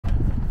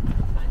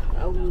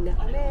pauwi na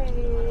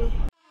kami.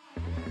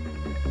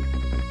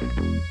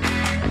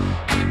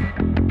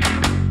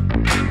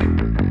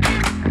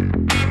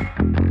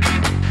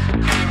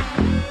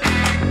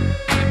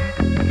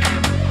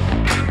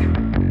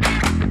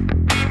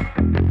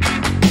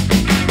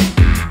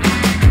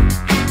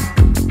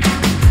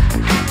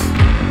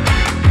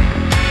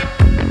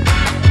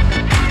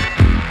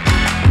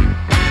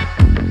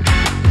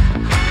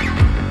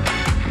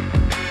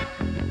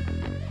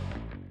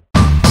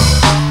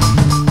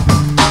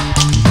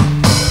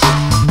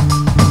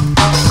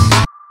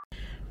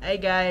 Hi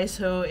guys,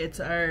 so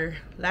it's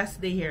our last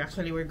day here.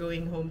 Actually, we're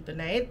going home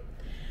tonight.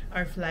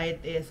 Our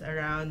flight is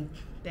around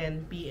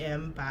 10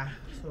 p.m. pa.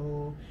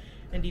 So,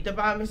 nandito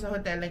pa kami sa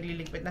hotel,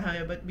 nagliligpit na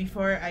kami. But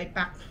before I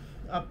pack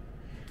up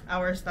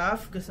our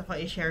stuff, gusto ko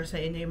i-share sa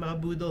inyo yung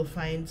mga Budol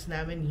finds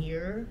namin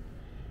here.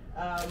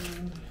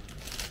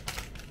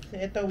 So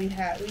ito, we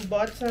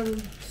bought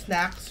some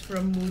snacks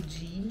from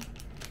Muji.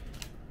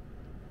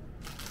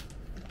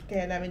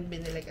 Kaya namin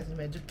binili kasi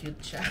medyo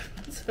cute siya.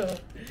 So,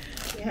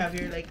 we have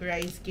your like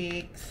rice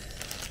cakes,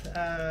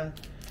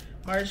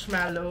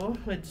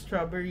 marshmallow with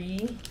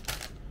strawberry,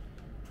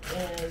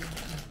 and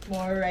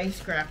more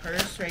rice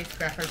crackers. Rice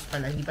crackers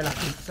pala, hindi pala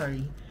cake,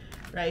 sorry.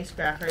 Rice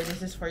cracker.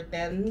 This is for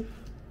 10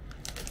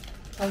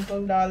 Hong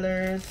Kong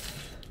dollars.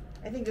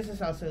 I think this is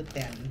also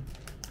 10.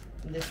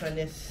 And this one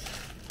is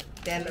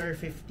 10 or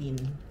 15.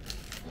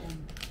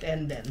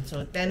 10 din.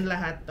 So, 10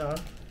 lahat to.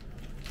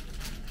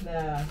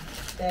 Na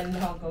 10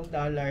 Hong Kong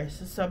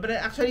dollars. So,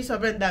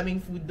 sobrang daming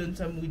food dun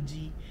sa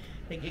Muji.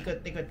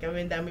 Nag-ikot-ikot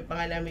kami. Dami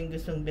pa nga namin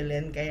gustong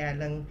bilhin. Kaya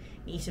lang,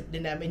 iisip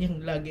din namin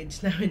yung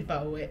luggage namin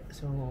pa uwi.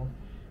 So,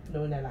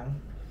 no na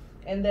lang.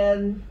 And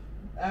then,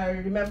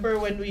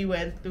 remember when we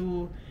went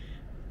to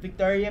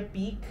Victoria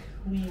Peak,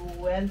 we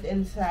went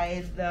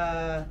inside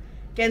the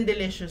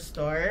Candelicious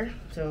store.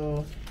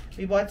 So,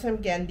 we bought some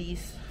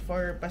candies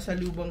for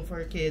pasalubong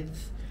for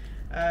kids.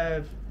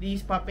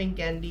 These popping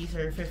candies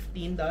are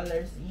 $15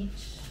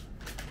 each.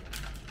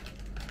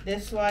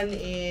 This one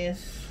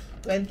is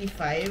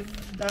 $25.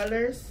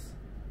 It's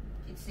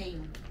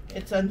sale.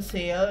 It's on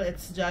sale.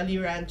 It's Jolly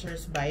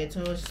Ranchers Bite.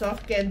 So,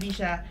 soft candy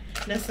siya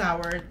na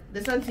sour.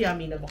 This one's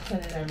yummy.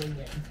 Nabuksan na namin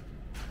yan.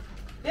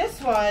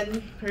 This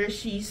one,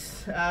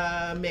 Hershey's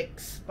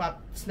mix,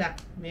 pop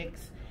snack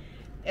mix.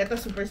 Ito,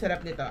 super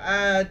sarap nito.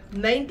 $90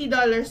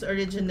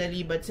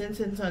 originally, but since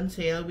it's on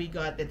sale, we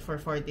got it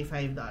for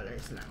 $45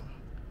 lang.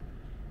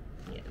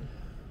 Yan.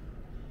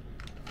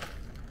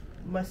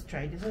 Must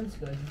try. This one's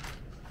good.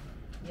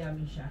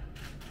 Yummy siya.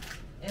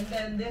 And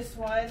then this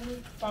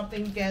one,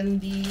 popping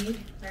candy,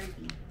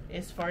 30.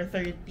 is for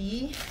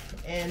 30.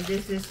 And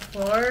this is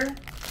for,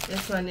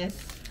 this one is,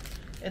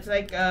 it's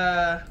like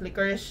a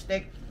licorice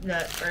stick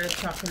or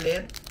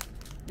chocolate.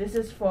 This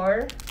is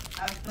for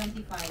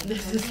 25.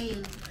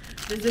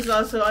 This is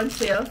also on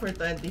sale for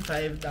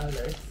 $25.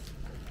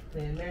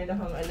 Then, meron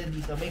akong ano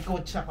dito. May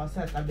coach ako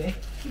sa tabi.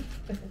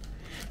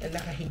 Na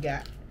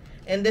nakahiga.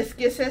 And this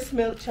Kisses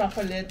milk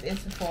chocolate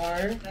is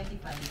for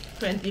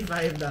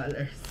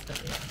 $25.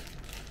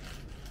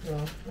 So,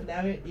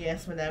 madami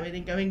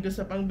din kaming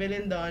gusto pang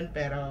bilhin doon.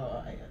 Pero,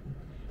 ayun.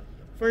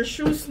 For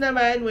shoes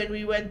naman, when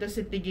we went to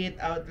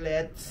Citygate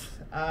outlets,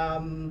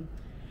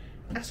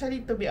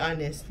 actually, to be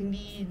honest,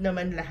 hindi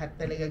naman lahat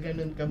talaga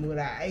ganun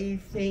kamura.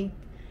 I think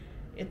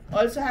it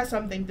also has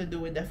something to do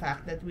with the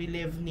fact that we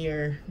live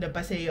near the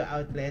Paseo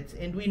outlets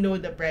and we know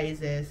the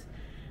prices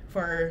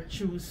for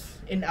shoes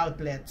in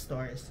outlet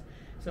stores.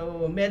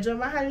 So, medyo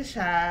mahal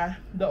siya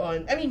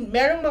doon. I mean,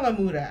 merong mga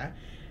mura.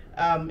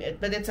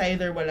 But it's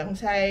either walang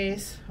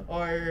size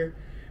or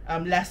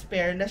last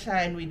pair na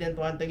siya and we didn't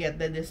want to get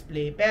the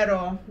display.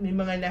 Pero, may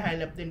mga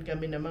nahanap din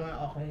kami na mga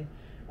okay.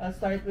 I'll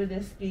start with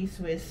this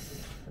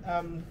K-Swiss.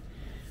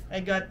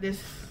 I got this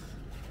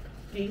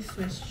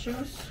K-Swiss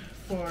shoes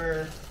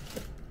for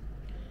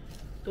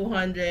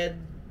 $299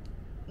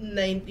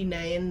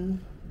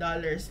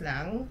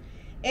 lang.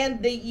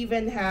 And they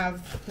even have,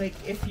 like,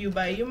 if you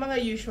buy, yung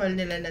mga usual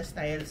nila na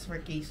styles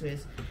for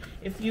K-Swiss,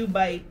 if you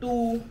buy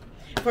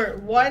for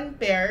one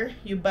pair,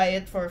 you buy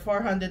it for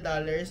 $400.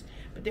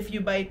 But if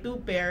you buy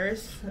 2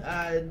 pairs,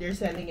 they're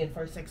selling it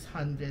for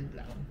 $600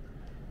 lang.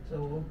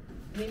 So,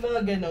 may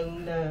mga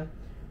ganong na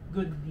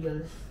good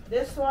deals.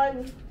 This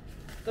one,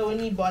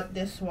 Tony bought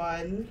this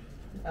one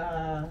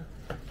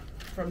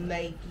from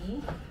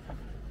Nike.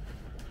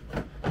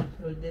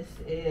 So, this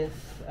is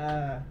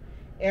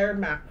Air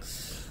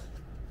Max.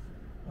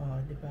 Oh,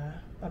 diba?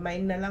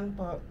 Pamain na lang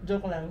po.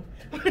 Joke lang.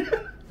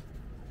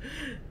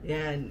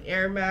 Yan,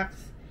 Air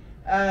Max.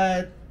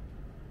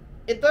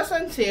 It was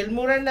on sale.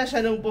 Mura na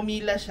siya nung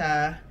pumila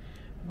siya.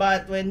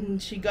 But when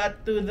she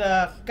got to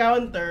the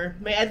counter,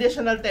 may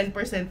additional 10%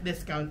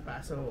 discount pa.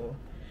 So,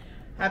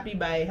 happy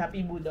buy. Happy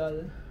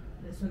Budol.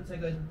 This one's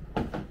a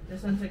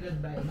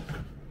good buy.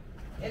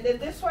 And then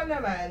this one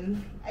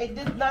naman, I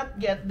did not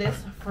get this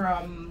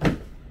from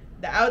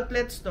the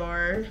outlet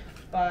store,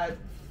 but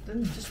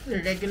just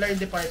the regular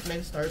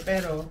department store.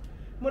 Pero,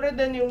 mura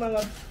din yung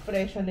mga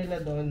presyo nila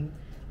doon.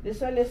 This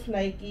one is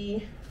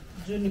Nike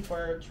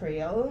Juniper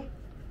Trail.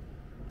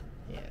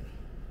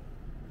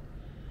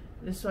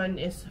 This one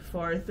is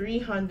for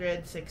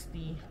 $360.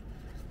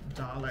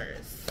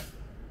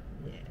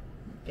 Yeah.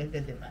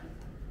 Ganda, diba?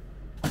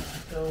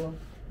 So,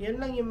 yun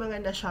lang yung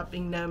mga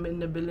na-shopping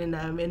namin, nabili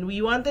namin.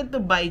 We wanted to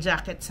buy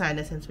jackets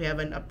sana since we have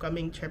an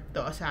upcoming trip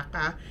to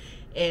Osaka.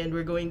 And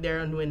we're going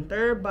there on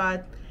winter.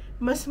 But,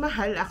 mas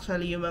mahal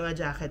actually yung mga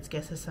jackets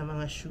kesa sa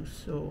mga shoes.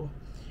 So,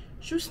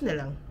 shoes na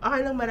lang.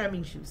 Okay lang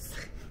maraming shoes.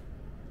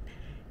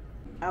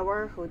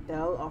 Our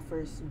hotel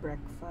offers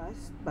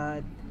breakfast.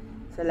 But,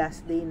 sa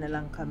last day na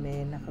lang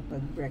kami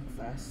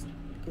nakapag-breakfast.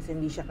 Kasi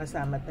hindi siya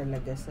kasama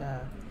talaga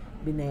sa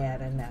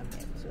binayaran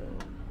namin. So,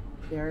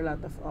 there are a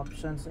lot of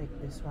options like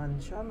this one,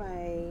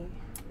 siomai,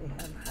 they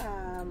have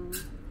ham,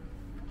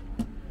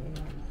 and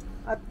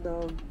hot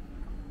dog,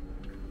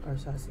 or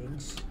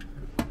sausage.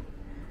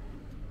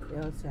 They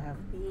also have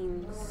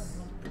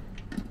beans.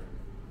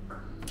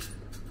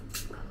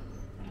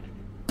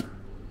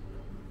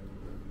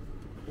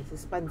 This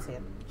is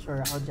pancit,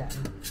 sure ako dyan.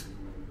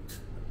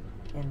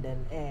 And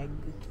then egg.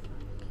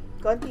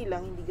 Konti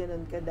lang, hindi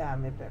ganun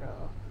kadami,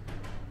 pero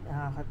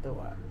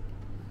nakakatuwa.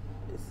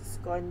 This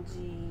is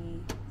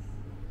congee.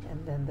 And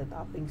then the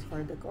toppings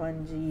for the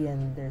congee,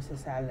 and there's a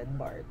salad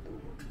bar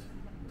too.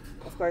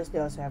 Of course,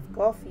 they also have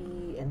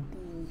coffee and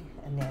tea,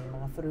 and then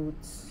mga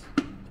fruits.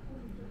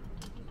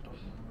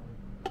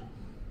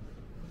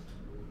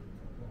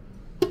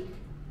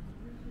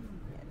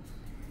 Yan.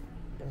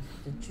 There's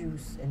the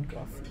juice and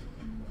coffee.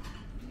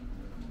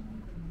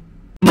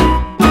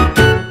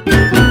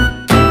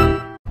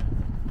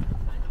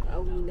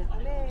 Pauwi na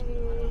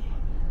kami.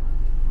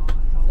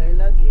 With our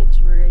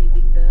luggage, we're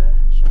riding the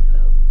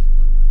shuttle.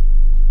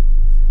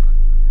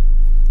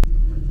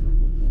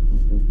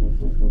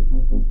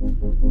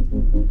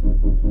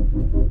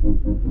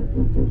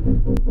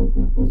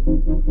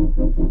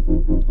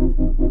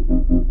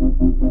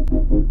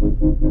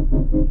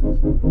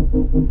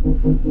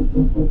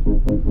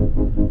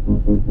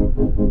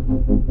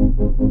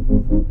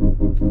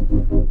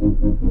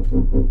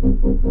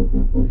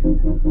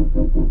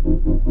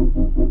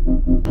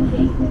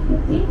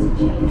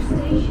 Interchange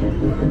station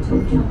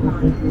until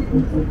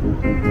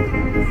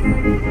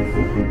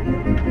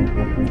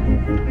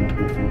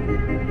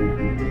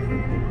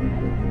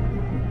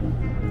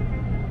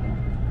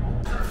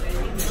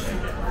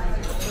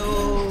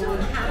Chub.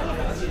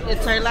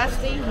 It's our last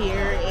day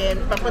here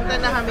and papunta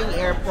na kaming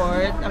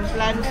airport. Ang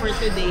plan for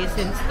today,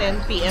 since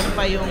 10 p.m.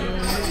 pa yung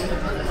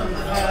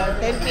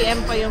 10 p.m.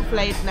 pa yung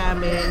flight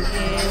namin,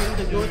 is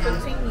to go to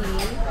Tsingy.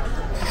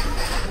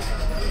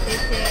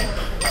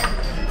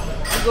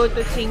 Go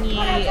to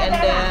Tsingy and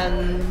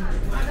then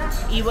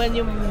iwan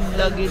yung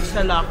luggage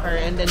sa locker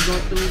and then go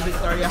to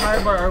Victoria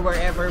Harbor or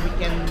wherever we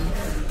can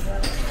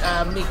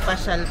make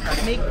pasyal.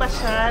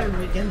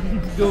 We can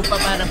go pa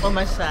para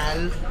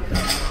pumasyal.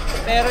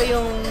 Pero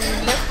yung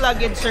left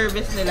luggage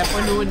service nila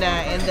puno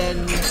na and then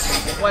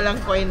walang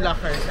coin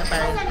lockers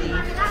apparently.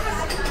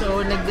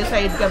 So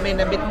nag-decide kami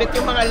na bit-bit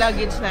yung mga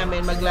luggage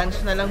namin, mag-lunch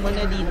na lang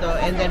muna dito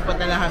and then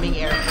punta na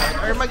kaming airport.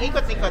 Or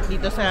mag-ikot-ikot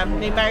dito sa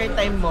may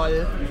Maritime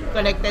Mall.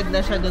 Connected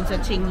na siya dun sa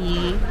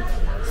Tsingy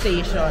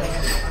Station.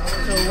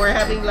 So we're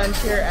having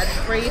lunch here at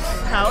Praise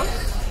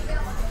House,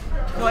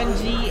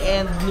 congee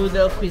and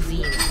noodle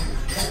cuisine.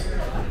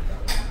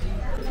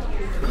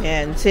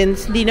 And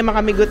since di naman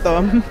kami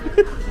gutom,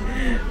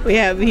 we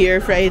have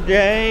here fried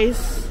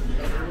rice,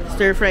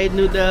 stir-fried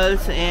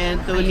noodles,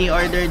 and Tony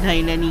ordered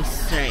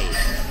Hainanese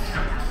rice.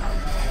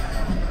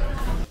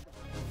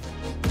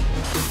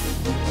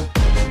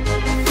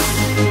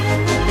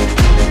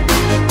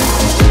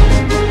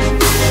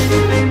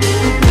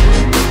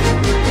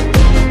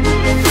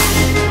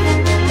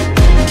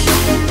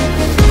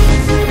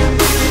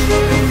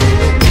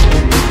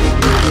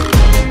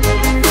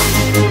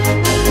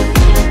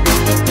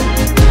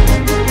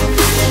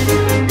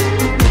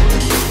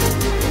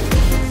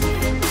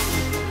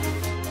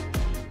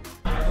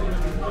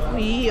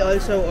 We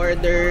also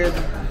ordered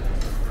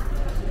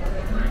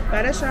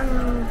para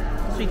siyang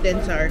sweet and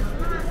sour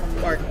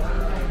pork.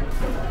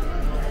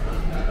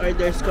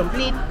 Orders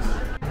complete.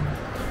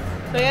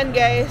 So yan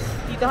guys,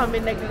 dito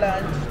kami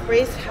nag-lunch.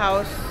 Praise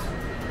House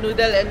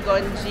Noodle and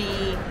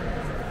Congee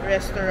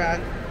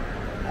Restaurant.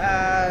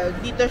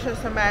 Dito siya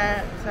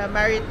sa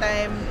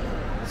Maritime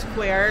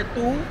Square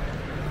 2.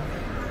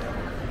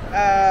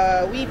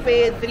 We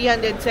paid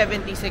 $376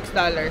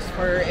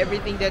 for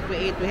everything that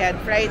we ate. We had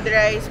fried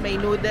rice, may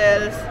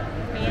noodles,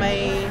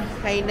 may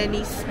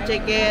Hainanese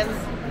chicken,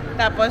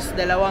 tapos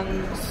dalawang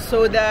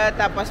soda,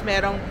 tapos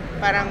merong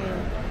parang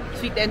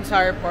sweet and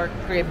sour pork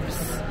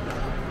ribs.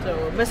 So,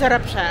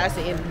 masarap siya as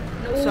in.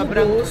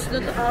 Sobrang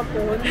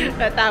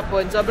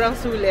natapon, sobrang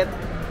sulit.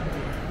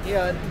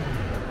 Yun.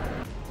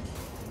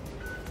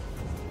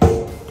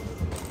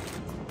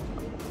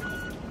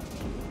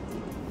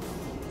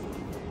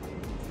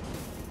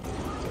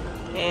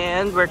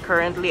 And we're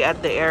currently at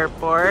the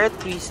airport.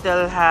 We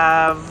still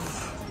have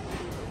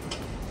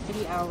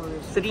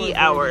 3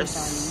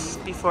 hours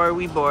before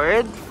we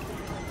board.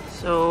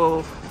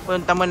 So,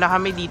 punta muna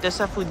kami dito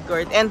sa food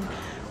court. And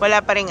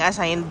wala pa ring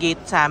assigned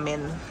gate sa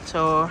amin.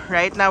 So,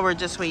 right now we're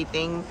just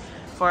waiting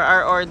For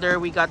our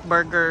order, we got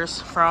burgers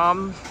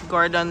from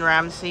Gordon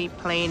Ramsay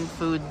Plain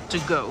Food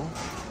to Go.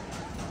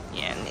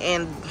 Yan.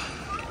 And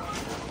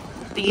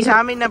the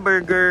sa amin na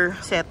burger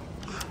set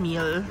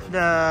meal,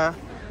 the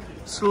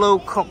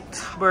slow cooked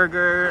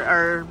burger,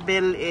 our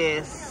bill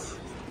is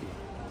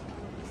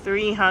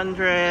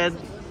 $338.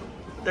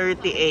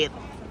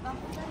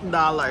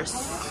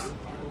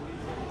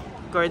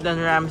 Gordon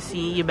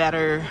Ramsay, you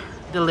better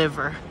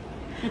deliver.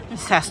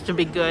 This has to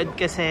be good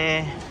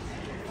kasi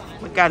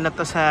magkano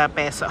to sa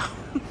peso.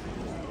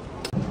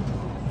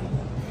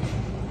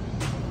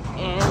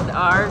 And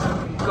our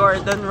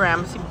Gordon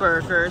Ramsay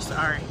burgers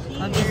are here.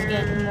 I'll just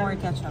get more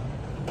ketchup.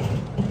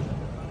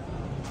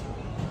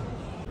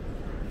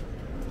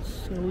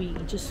 So we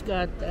just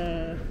got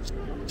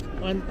 1,600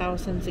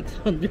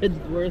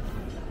 worth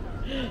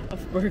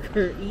of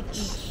burger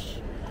each.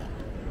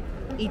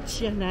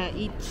 Each yan na,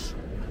 each.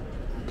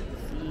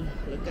 See,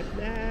 look at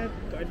that.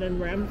 Gordon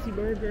Ramsay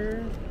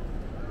burger.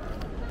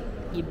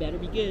 You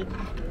better be good.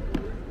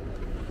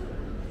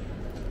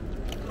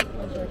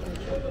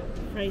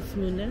 Fries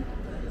muna.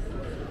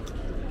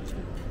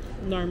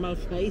 Normal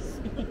fries.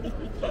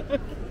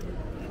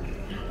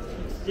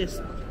 It's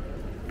just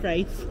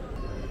fries.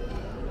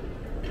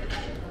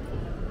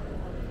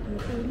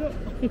 Natulo.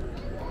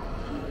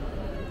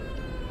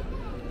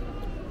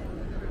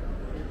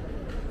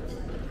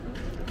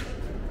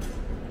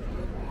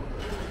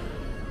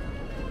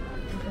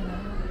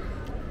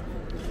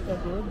 So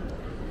good.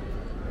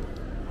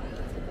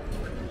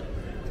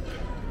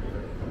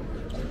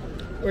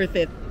 Worth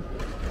it.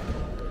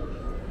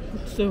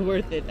 So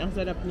worth it. Ang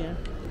sarap niya.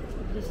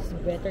 This is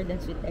better than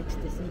sweet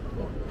ecstasy.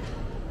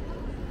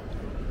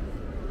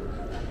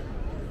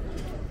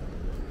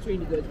 It's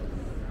really good.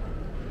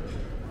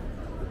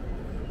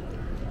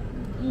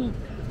 Mm.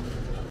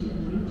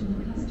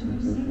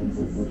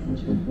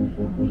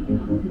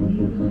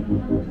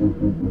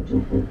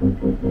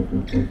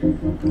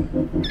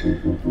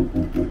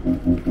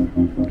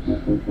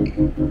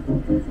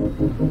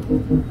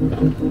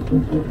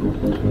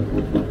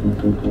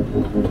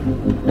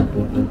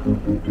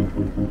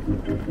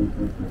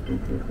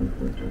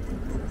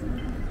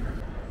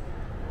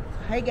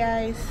 Hi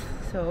guys!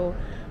 So,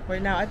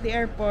 we're now at the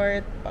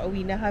airport.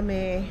 Pauwi na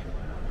kami.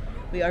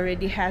 We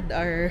already had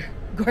our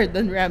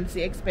Gordon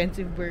Ramsay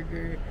expensive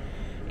burger.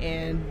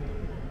 And,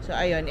 so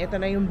ayun, ito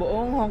na yung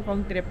buong Hong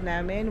Kong trip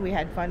namin. We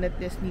had fun at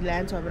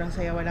Disneyland. Sobrang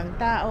saya, walang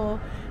tao.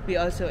 We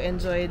also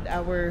enjoyed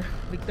our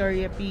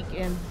Victoria Peak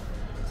and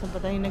saan pa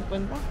tayo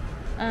nagpunta?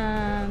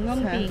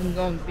 Ngongping. Sa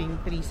Ngongping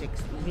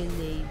 360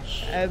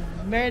 Village.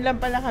 Meron lang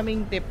pala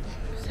kaming tip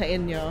sa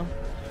inyo.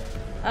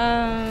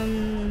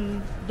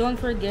 Don't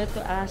forget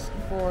to ask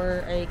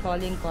for a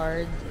calling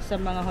card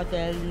sa mga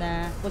hotel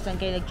na kung saan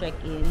kayo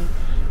nag-check-in.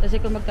 Kasi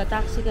kung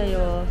magta-taxi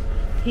kayo,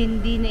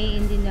 hindi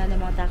naiintindihan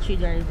ng mga taxi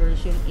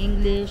drivers yung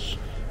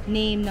English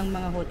name ng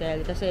mga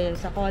hotel. Kasi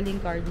sa calling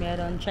card,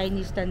 meron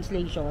Chinese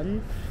translation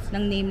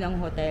ng name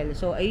ng hotel.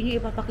 So, ayun yung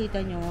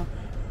ipapakita nyo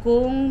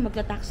kung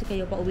magta-taxi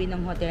kayo pa uwi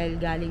ng hotel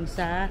galing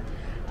sa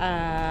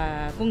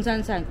kung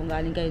saan-saan. Kung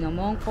galing kayo ng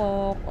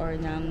Mongkok or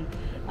ng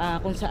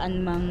kung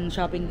saan mang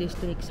shopping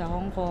district sa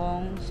Hong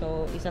Kong.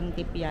 So, isang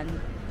tip yan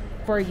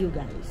for you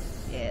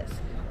guys. Yes.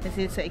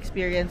 Kasi sa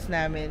experience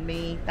namin,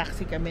 may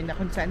taxi kami na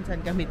kung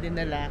saan-saan kami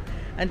dinala.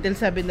 Until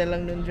sabi na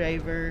lang nung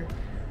driver,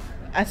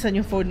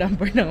 asan yung phone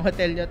number ng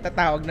hotel nyo,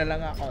 tatawag na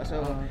lang ako. So,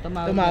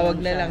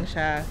 tumawag na lang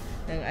siya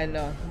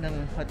ng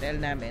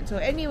hotel namin. So,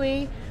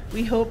 anyway,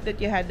 we hope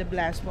that you had a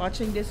blast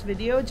watching this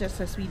video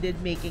just as we did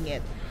making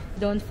it.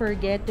 Don't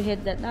forget to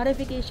hit that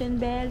notification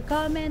bell,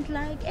 comment,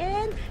 like,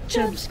 and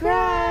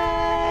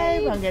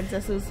subscribe! Hanggang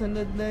sa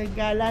susunod na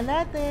gala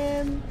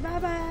natin.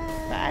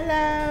 Bye-bye!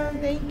 Paalam!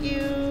 Thank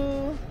you!